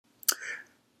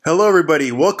Hello,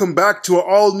 everybody. Welcome back to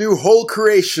all new Whole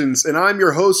Creations, and I'm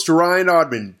your host, Ryan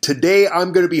Odman. Today,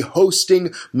 I'm going to be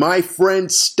hosting my friend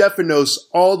Stefanos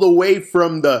all the way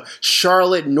from the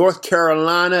Charlotte, North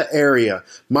Carolina area.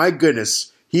 My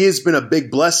goodness, he has been a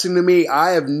big blessing to me.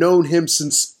 I have known him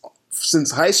since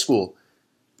high school.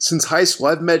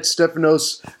 I've met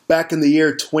Stefanos back in the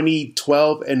year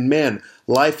 2012, and man,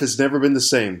 life has never been the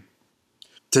same.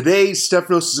 Today,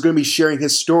 Stefanos is going to be sharing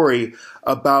his story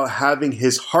about having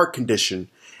his heart condition.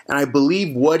 And I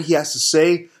believe what he has to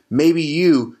say, maybe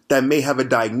you that may have a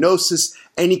diagnosis,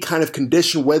 any kind of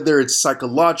condition, whether it's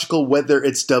psychological, whether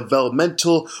it's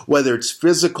developmental, whether it's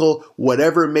physical,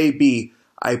 whatever it may be,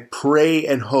 I pray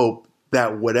and hope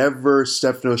that whatever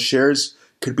Stefanos shares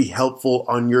could be helpful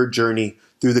on your journey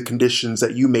through the conditions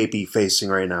that you may be facing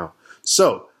right now.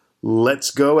 So, let's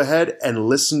go ahead and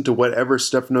listen to whatever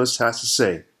Stefanos has to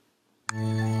say.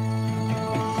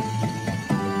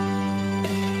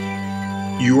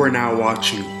 You are now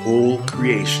watching Whole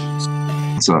Creations.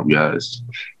 What's up, guys?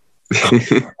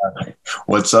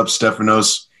 What's up,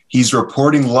 Stefanos? He's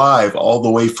reporting live all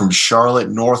the way from Charlotte,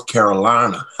 North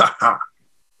Carolina.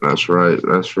 That's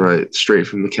right. Straight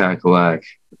from the Cackalack.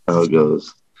 How it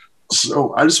goes.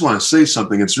 So I just want to say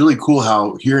something. It's really cool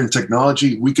how here in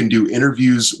technology, we can do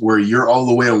interviews where you're all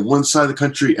the way on one side of the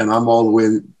country and I'm all the way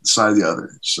on the side of the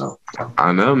other. So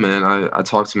I know, man. I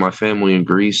talk to my family in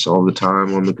Greece all the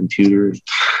time on the computer.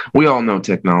 We all know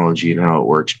technology and how it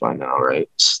works by now, right?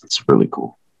 It's really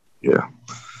cool. Yeah.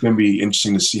 It's going to be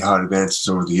interesting to see how it advances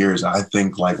over the years. I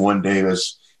think like one day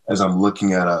as I'm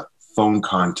looking at a phone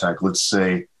contact, let's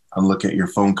say I'm looking at your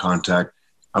phone contact,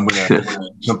 I'm going to have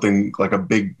something like a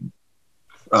big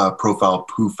profile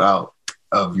poof out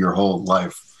of your whole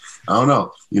life. I don't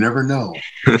know. You never know.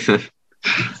 Yeah,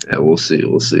 we'll see,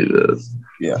 man.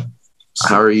 Yeah.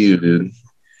 How are you, dude?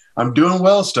 I'm doing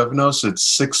well, Stefanos.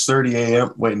 It's 6:30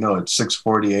 a.m. Wait, no, it's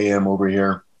 6:40 a.m. over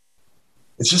here.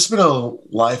 It's just been a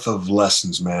life of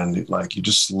lessons, man. Like you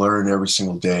just learn every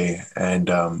single day.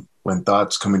 And when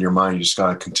thoughts come in your mind, you just got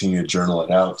to continue to journal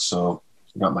it out. So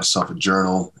I got myself a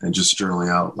journal and just journaling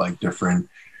out like different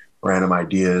random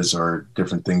ideas or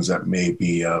different things that may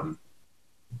be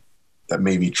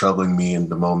troubling me in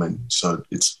the moment. So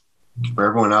it's for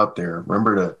everyone out there,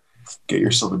 remember to get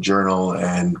yourself a journal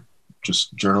and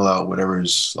just journal out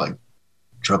whatever's like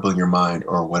troubling your mind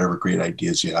or whatever great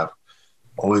ideas you have.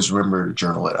 Always remember to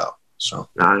journal it out. So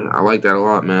I like that a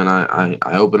lot, man.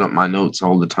 I open up my notes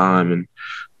all the time, and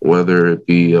whether it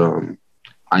be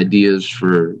ideas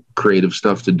for creative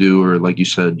stuff to do or like you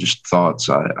said, just thoughts,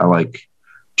 I like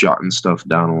jotting stuff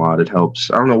down a lot. It helps.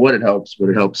 I don't know what it helps, but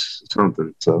it helps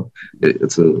something. So I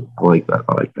like that.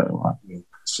 I like that a lot.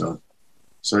 So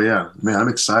yeah, man, I'm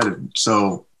excited.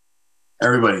 So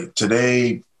everybody,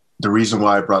 today, the reason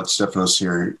why I brought Stefanos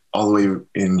here all the way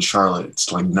in Charlotte, it's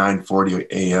like 9:40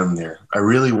 a.m. there. I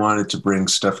really wanted to bring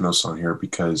Stefanos on here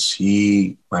because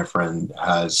he, my friend,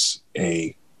 has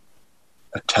a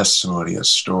testimony, a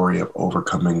story of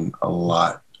overcoming a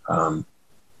lot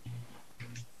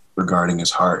regarding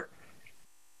his heart.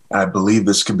 I believe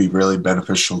this could be really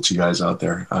beneficial to you guys out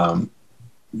there.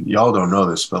 Y'all don't know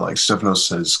this, but like Stefanos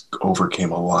has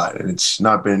overcame a lot, and it's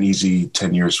not been an easy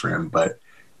 10 years for him, but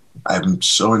I'm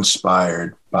so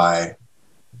inspired by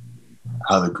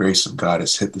how the grace of God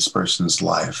has hit this person's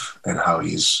life and how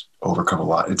he's overcome a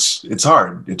lot. It's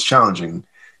hard, it's challenging,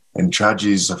 and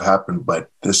tragedies have happened, but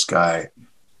this guy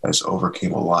has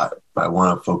overcame a lot. But I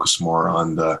want to focus more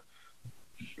on the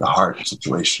heart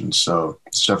situation. So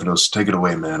Stefanos, take it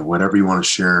away, man. Whatever you want to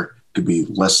share, it could be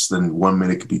less than 1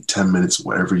 minute, it could be 10 minutes,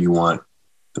 whatever you want.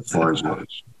 The floor is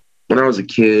yours. When I was a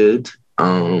kid,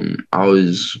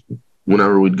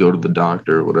 whenever we'd go to the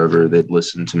doctor or whatever, they'd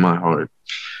listen to my heart.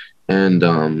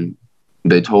 And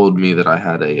they told me that I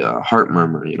had a heart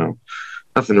murmur,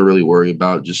 nothing to really worry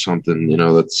about, just something,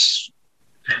 that's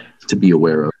to be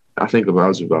aware of. I think I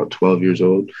was about 12 years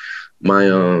old. My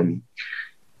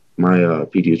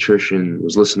pediatrician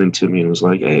was listening to me and was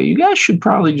like, hey, you guys should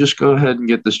probably just go ahead and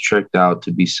get this checked out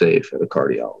to be safe at a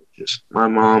cardiologist. My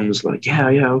mom was like, yeah,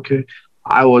 okay.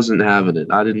 I wasn't having it.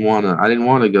 I didn't want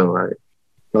to go. I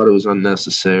thought it was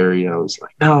unnecessary. I was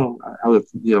like, no, I was,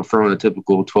 throwing a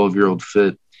typical 12-year-old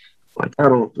fit. Like,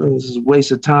 this is a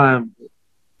waste of time.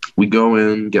 We go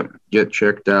in, get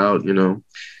checked out, and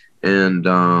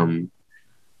I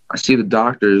see the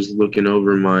doctors looking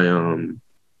over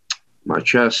my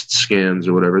chest scans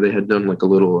or whatever. They had done like a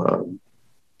little,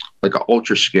 like an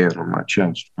ultra scan on my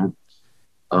chest. It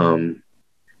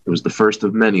was the first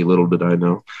of many, little did I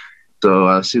know. So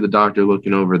I see the doctor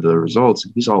looking over the results,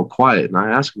 and he's all quiet. And I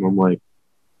ask him, I'm like,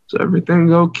 is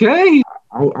everything okay?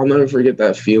 I'll never forget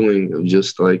that feeling of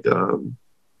just like, oh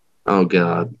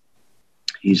God.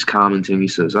 He's commenting. He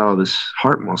says, "Oh, this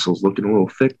heart muscle's looking a little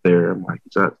thick there." I'm like,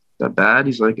 "Is that bad?"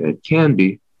 He's like, "It can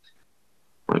be."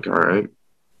 I'm like, all right.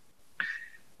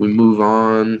 We move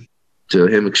on to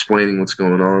him explaining what's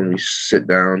going on. We sit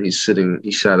down. He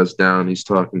sat us down. He's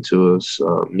talking to us,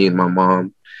 me and my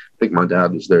mom. I think my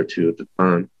dad was there too at the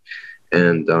time.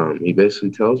 And he basically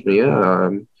tells me,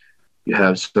 yeah, you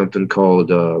have something called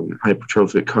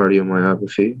hypertrophic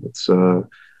cardiomyopathy. It's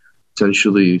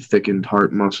essentially thickened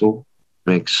heart muscle,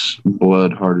 makes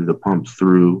blood harder to pump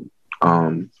through.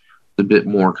 A bit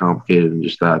more complicated than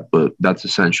just that, but that's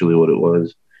essentially what it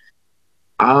was.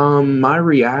 My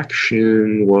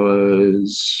reaction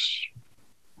was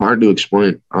hard to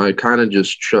explain. I kind of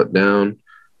just shut down,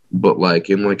 but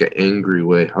like in like an angry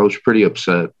way. I was pretty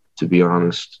upset, to be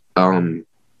honest. I don't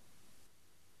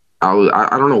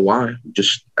know why,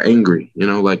 just angry,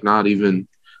 like not even,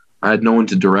 I had no one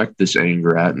to direct this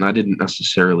anger at, and I didn't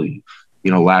necessarily,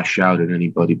 lash out at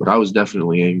anybody, but I was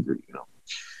definitely angry.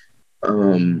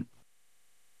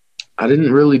 I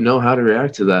didn't really know how to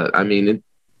react to that. I mean,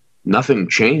 nothing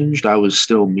changed. I was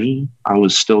still me. I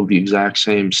was still the exact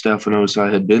same Stefanos I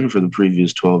had been for the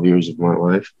previous 12 years of my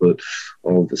life. But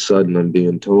all of a sudden, I'm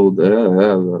being told,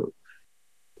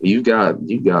 you got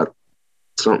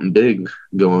something big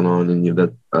going on in you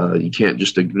that you can't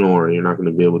just ignore. You're not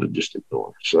going to be able to just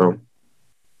ignore. So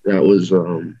that was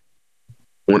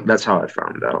that's how I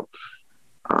found out.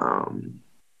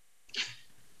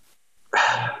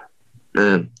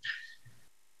 Man,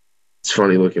 it's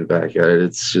funny looking back at it.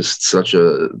 It's just such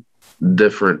a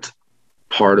different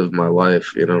part of my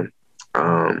life, Give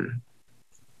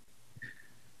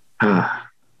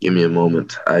me a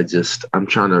moment. I'm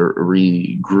trying to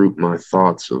regroup my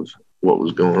thoughts of what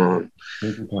was going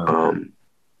on.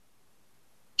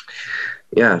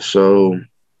 Yeah, so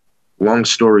long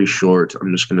story short,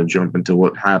 I'm just going to jump into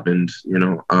what happened.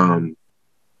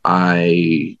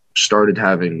 I started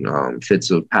having fits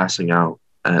of passing out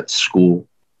at school.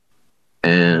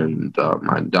 And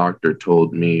my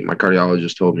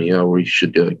cardiologist told me, we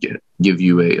should give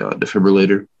you a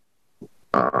defibrillator.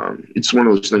 It's one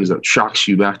of those things that shocks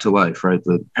you back to life, right?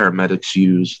 The paramedics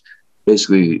use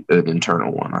basically an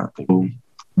internal one. I think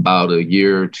about a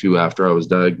year or two after I was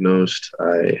diagnosed,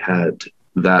 I had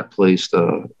that placed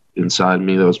inside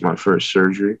me. That was my first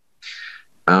surgery.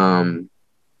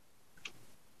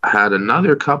 I had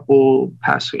another couple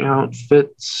passing out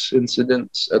fits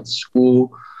incidents at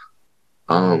school.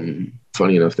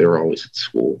 Funny enough, they were always at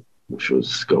school, which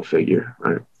was go figure,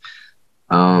 right?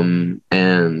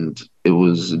 And it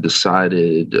was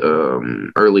decided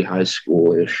early high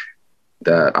school-ish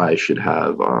that I should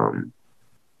have an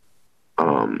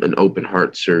open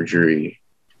heart surgery,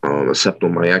 a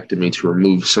septal myectomy to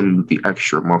remove some of the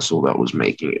extra muscle that was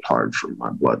making it hard for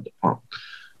my blood to pump.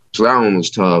 So that one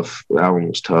was tough.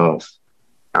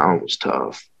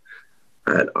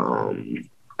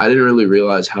 I didn't really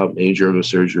realize how major of a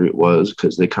surgery it was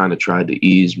because they kind of tried to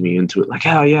ease me into it. Like,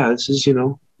 oh yeah, this is,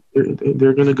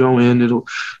 they're going to go in.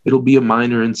 It'll be a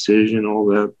minor incision, all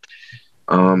that.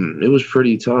 It was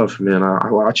pretty tough, man. I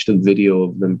watched a video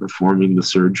of them performing the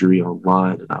surgery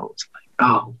online and I was like,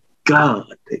 oh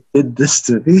God, they did this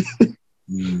to me.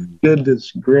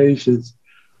 Goodness gracious.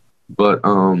 But,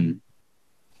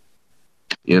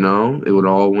 it would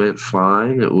all went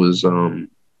fine. It was,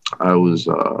 I was,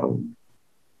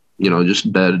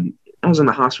 just bed. I was in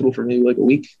the hospital for maybe like a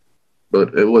week,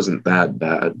 but it wasn't that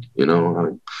bad,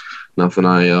 nothing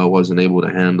I wasn't able to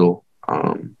handle.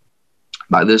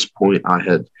 By this point, I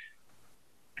had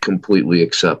completely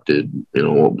accepted,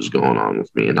 what was going on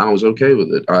with me, and I was okay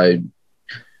with it.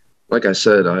 Like I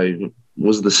said, I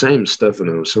was the same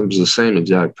Stefanos. I was the same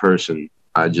exact person.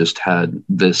 I just had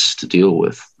this to deal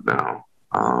with now.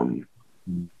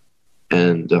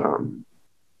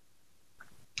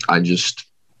 I just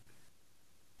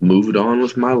moved on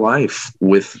with my life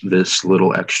with this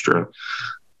little extra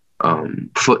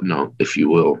footnote, if you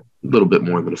will, a little bit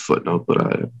more than a footnote, but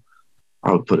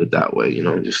I would put it that way,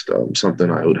 just something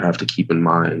I would have to keep in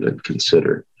mind and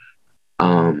consider.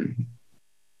 And,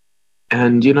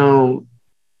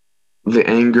 the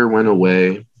anger went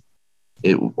away.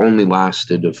 It only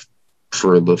lasted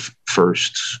for the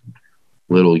first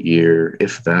little year,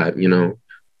 if that,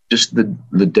 just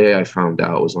the day I found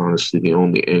out was honestly the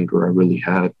only anger I really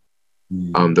had.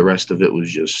 The rest of it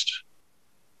was just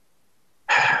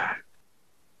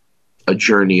a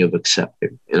journey of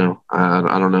accepting,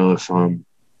 I don't know if, I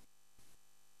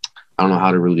don't know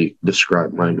how to really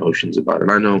describe my emotions about it.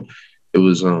 I know it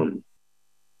was,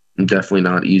 definitely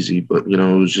not easy, but it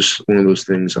was just one of those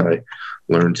things I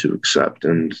learned to accept,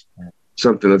 and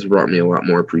something that's brought me a lot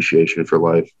more appreciation for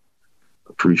life,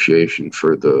 appreciation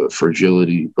for the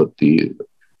fragility, but the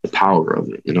power of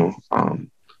it.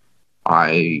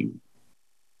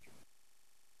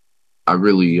 I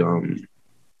really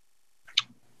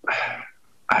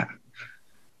I,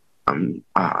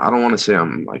 I don't want to say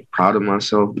I'm like proud of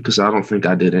myself, because I don't think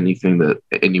I did anything that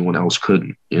anyone else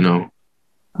couldn't.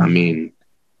 I mean,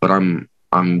 but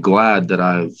I'm glad that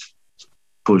I've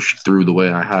pushed through the way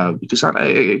I have, because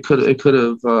it could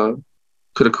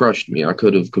have crushed me. I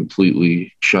could have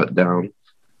completely shut down,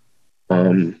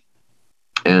 and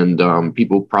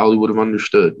people probably would have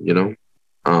understood,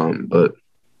 but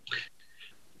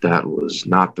that was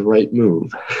not the right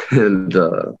move, and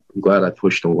I'm glad I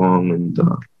pushed along. And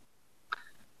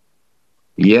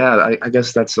yeah, I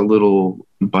guess that's a little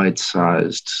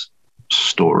bite-sized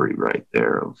story right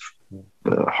there of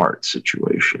the heart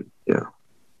situation. Yeah.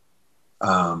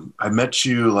 I met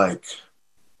you like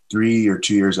 3 or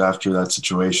 2 years after that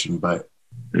situation, but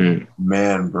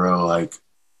man, bro, like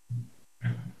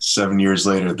 7 years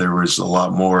later, there was a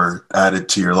lot more added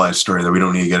to your life story that we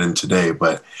don't need to get in today.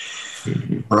 But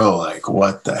bro, like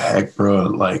what the heck, bro?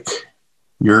 Like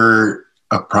you're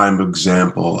a prime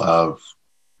example of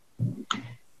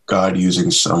God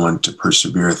using someone to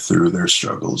persevere through their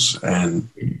struggles, and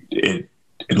it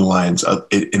enlightens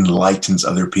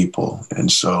other people.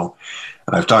 And so,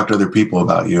 and I've talked to other people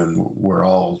about you, and we're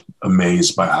all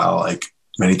amazed by how like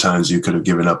many times you could have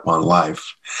given up on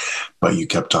life, but you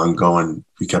kept on going,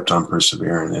 you kept on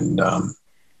persevering, and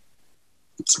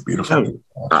it's a beautiful thing.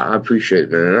 I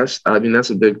appreciate it, man. That's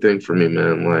a big thing for me,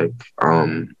 man. Like,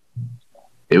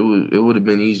 it would have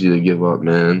been easy to give up,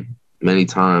 man, many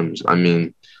times. I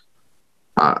mean,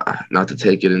 not to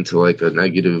take it into like a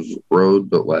negative road,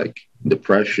 but like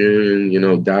depression,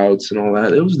 doubts and all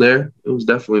that. It was there. It was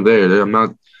definitely there. I'm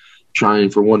not trying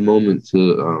for one moment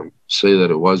to say that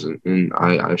it wasn't. And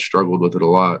I struggled with it a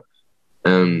lot.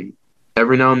 And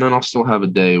every now and then I'll still have a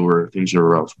day where things are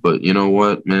rough. But you know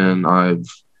what, man?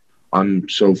 I'm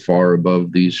so far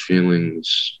above these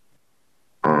feelings.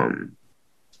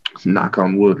 Knock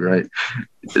on wood, right?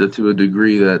 To a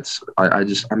degree that's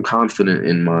I'm confident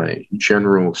in my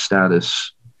general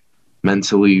status,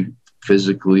 mentally,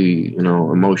 physically,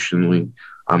 emotionally.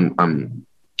 I'm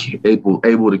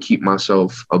able to keep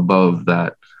myself above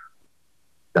that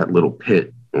little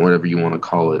pit, or whatever you want to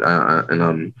call it.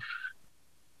 And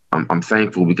I'm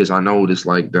thankful, because I know what it's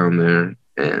like down there,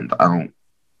 and I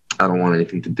don't want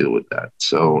anything to do with that.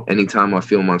 So anytime I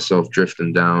feel myself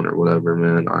drifting down or whatever,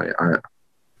 man,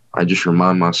 I just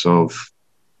remind myself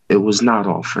it was not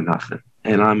all for nothing.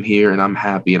 And I'm here, and I'm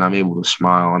happy, and I'm able to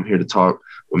smile. I'm here to talk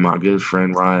with my good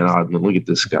friend Ryan Odman. Look at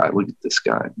this guy. Look at this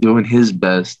guy doing his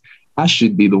best. I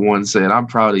should be the one saying I'm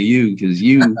proud of you, because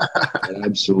you an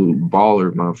absolute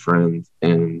baller, my friend.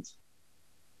 And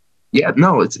yeah,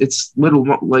 no, it's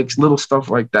little stuff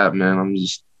like that, man. I'm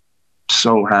just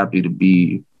so happy to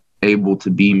be able to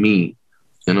be me.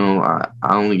 I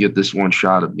only get this one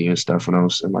shot of being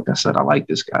Stefanos, and like I said, I like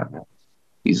this guy, man.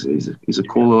 He's a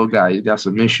cool little guy. He's got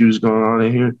some issues going on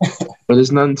in here, but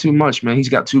it's nothing too much, man. He's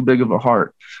got too big of a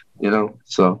heart,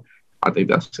 So I think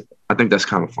that's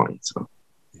kind of funny. So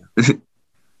I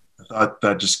thought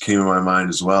that just came in my mind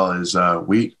as well. Is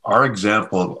our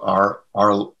example of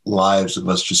our lives of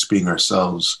us just being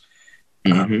ourselves.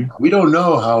 We don't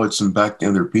know how it's impacting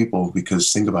other people,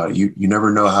 because think about it. You never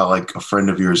know how like a friend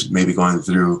of yours may be going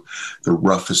through the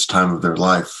roughest time of their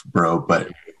life, bro.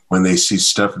 But when they see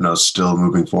Stefanos still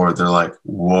moving forward, they're like,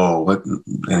 whoa, what?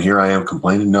 And here I am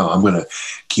complaining. No, I'm going to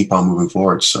keep on moving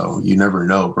forward. So you never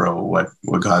know, bro, what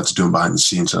God's doing behind the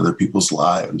scenes in other people's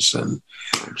lives. And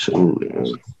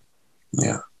absolutely.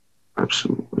 Yeah.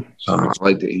 Absolutely. I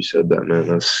like that you said that,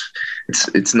 man.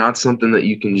 It's not something that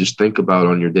you can just think about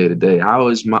on your day to day. How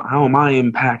am I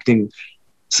impacting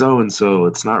so and so?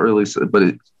 It's not really, but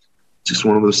it's just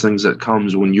one of those things that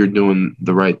comes when you're doing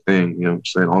the right thing.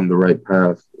 Saying on the right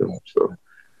path. So,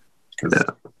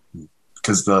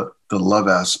 because the love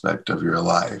aspect of your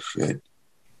life,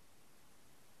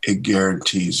 it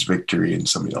guarantees victory in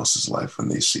somebody else's life when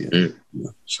they see it.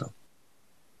 So,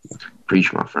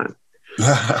 preach, my friend.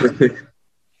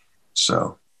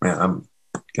 So, man, I'm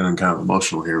getting kind of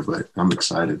emotional here, but I'm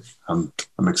excited. I'm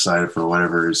excited for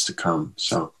whatever is to come.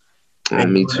 So,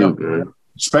 me too, man.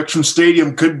 Spectrum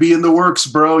Stadium could be in the works,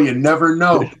 bro. You never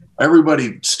know.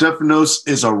 Everybody, Stefanos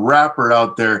is a rapper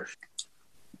out there.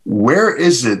 Where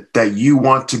is it that you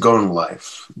want to go in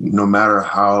life, no matter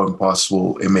how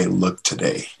impossible it may look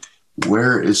today?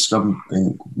 What is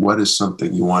something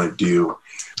you want to do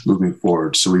moving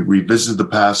forward? So we revisit the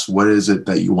past. What is it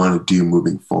that you want to do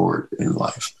moving forward in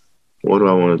life? What do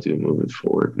I want to do moving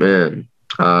forward, man?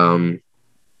 How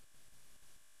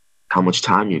much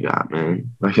time you got,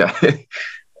 man? Like I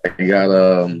got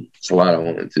it's a lot I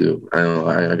want to do. I know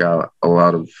I got a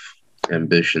lot of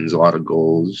ambitions, a lot of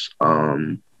goals.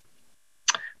 To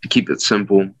keep it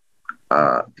simple,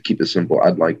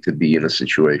 I'd like to be in a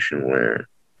situation where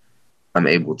I'm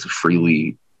able to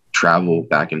freely travel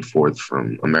back and forth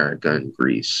from America and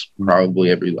Greece,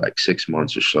 probably every like 6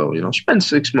 months or so. Spend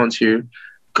 6 months here,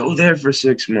 go there for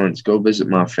 6 months, go visit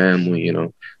my family.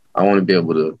 I want to be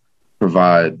able to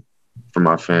provide for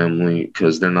my family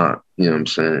because they're not, in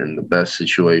the best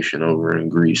situation over in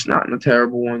Greece. Not in a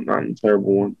terrible one,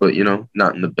 but,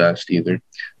 not in the best either.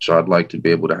 So I'd like to be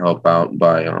able to help out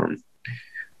by,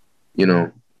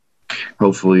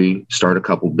 hopefully start a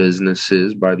couple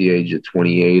businesses by the age of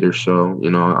 28 or so.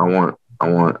 I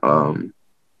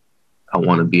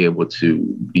want to be able to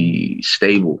be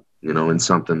stable, in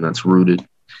something that's rooted.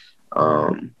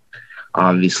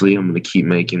 Obviously, I'm going to keep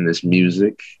making this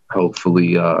music.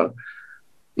 Hopefully,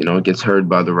 it gets heard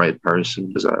by the right person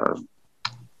because,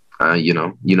 you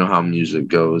know how music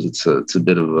goes. It's a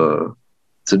bit of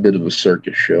a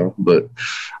circus show, but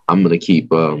I'm going to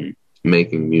keep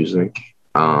making music.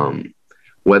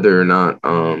 Whether or not,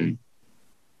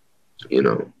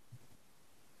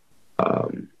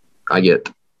 I get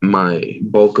my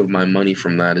bulk of my money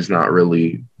from that is not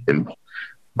really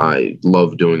I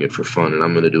love doing it for fun, and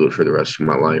I'm going to do it for the rest of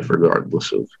my life,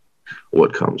 regardless of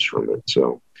what comes from it.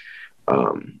 So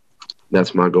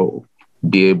that's my goal.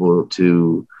 Be able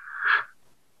to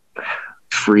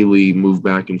freely move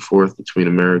back and forth between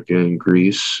America and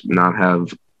Greece, not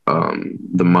have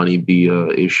the money be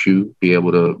an issue, be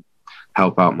able to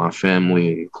help out my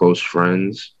family and close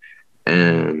friends,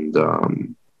 and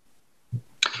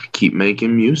keep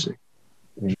making music.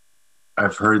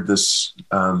 I've heard this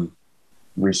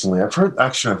recently. I've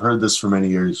heard this for many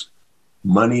years.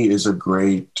 Money is a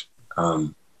great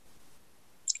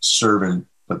servant,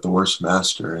 but the worst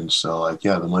master. And so,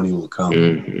 the money will come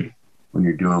when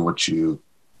you're doing what you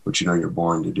know you're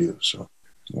born to do. So,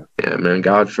 yeah, man.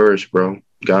 God first, bro.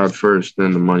 God first,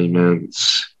 then the money, man.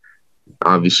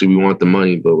 Obviously, we want the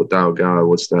money, but without God,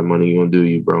 what's that money gonna do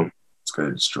you, bro? It's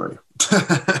gonna destroy you.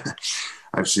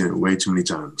 I've seen it way too many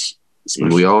times.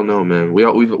 We all know, man. We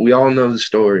all know the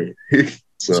story.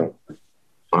 So,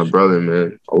 my brother,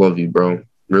 man, I love you, bro.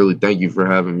 Really, thank you for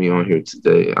having me on here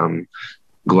today. I'm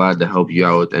glad to help you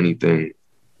out with anything.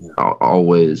 Yeah.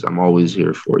 I'm always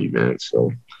here for you, man.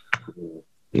 So,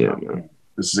 yeah, man.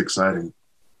 This is exciting.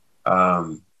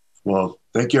 Well,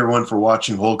 thank you everyone for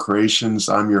watching Whole Creations.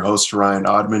 I'm your host, Ryan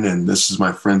Oddman, and this is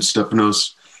my friend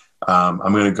Stefanos. I'm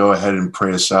going to go ahead and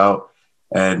pray us out.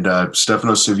 And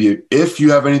Stefanos, if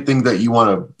you have anything that you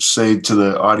want to say to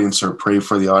the audience or pray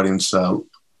for the audience,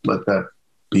 let that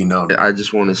be known. I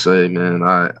just want to say, man,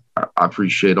 I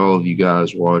appreciate all of you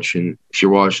guys watching. If you're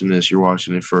watching this, you're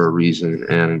watching it for a reason,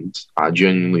 and I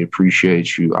genuinely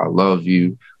appreciate you. I love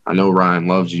you. I know Ryan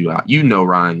loves you. You know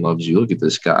Ryan loves you. Look at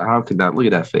this guy. How could that? Look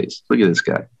at that face. Look at this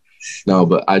guy. No,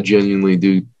 but I genuinely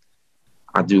do.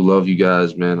 I do love you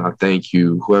guys, man. I thank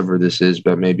you, whoever this is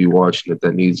that may be watching it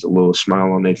that needs a little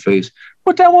smile on their face.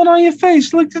 Put that one on your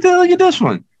face. Look at this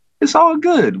one. It's all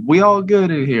good. We all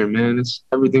good in here, man.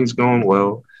 Everything's going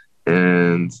well.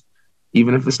 And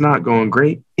even if it's not going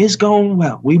great, it's going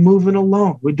well. We moving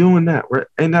along. We're doing that.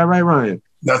 Ain't that right, Ryan?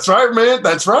 That's right, man.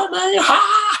 That's right, man.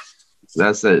 Ha!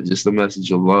 That's it. Just a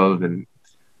message of love and,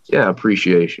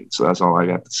 appreciation. So that's all I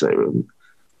got to say, really.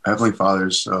 Heavenly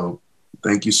Father, so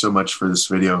thank you so much for this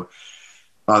video.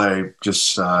 Father,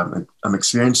 I'm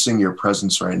experiencing your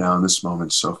presence right now in this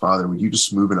moment. So, Father, would you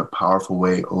just move in a powerful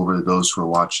way over those who are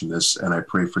watching this? And I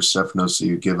pray for Stefanos that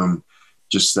you give him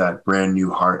just that brand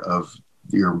new heart of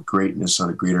your greatness on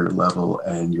a greater level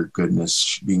and your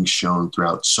goodness being shown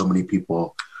throughout so many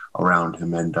people around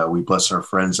him. And we bless our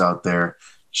friends out there.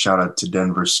 Shout out to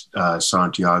Denver,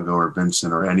 Santiago, or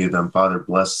Vincent, or any of them. Father,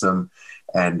 bless them.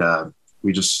 And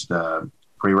we just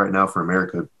pray right now for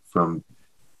America, from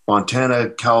Montana,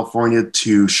 California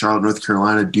to Charlotte, North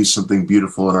Carolina. Do something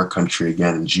beautiful in our country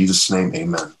again. In Jesus' name,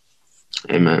 amen.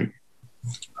 Amen.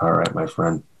 All right, my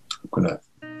friend.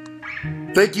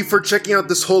 Thank you for checking out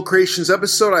this Whole Creations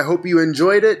episode. I hope you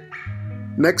enjoyed it.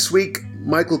 Next week,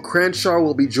 Michael Cranshaw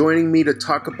will be joining me to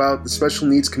talk about the special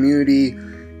needs community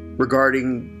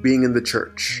regarding being in the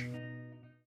church.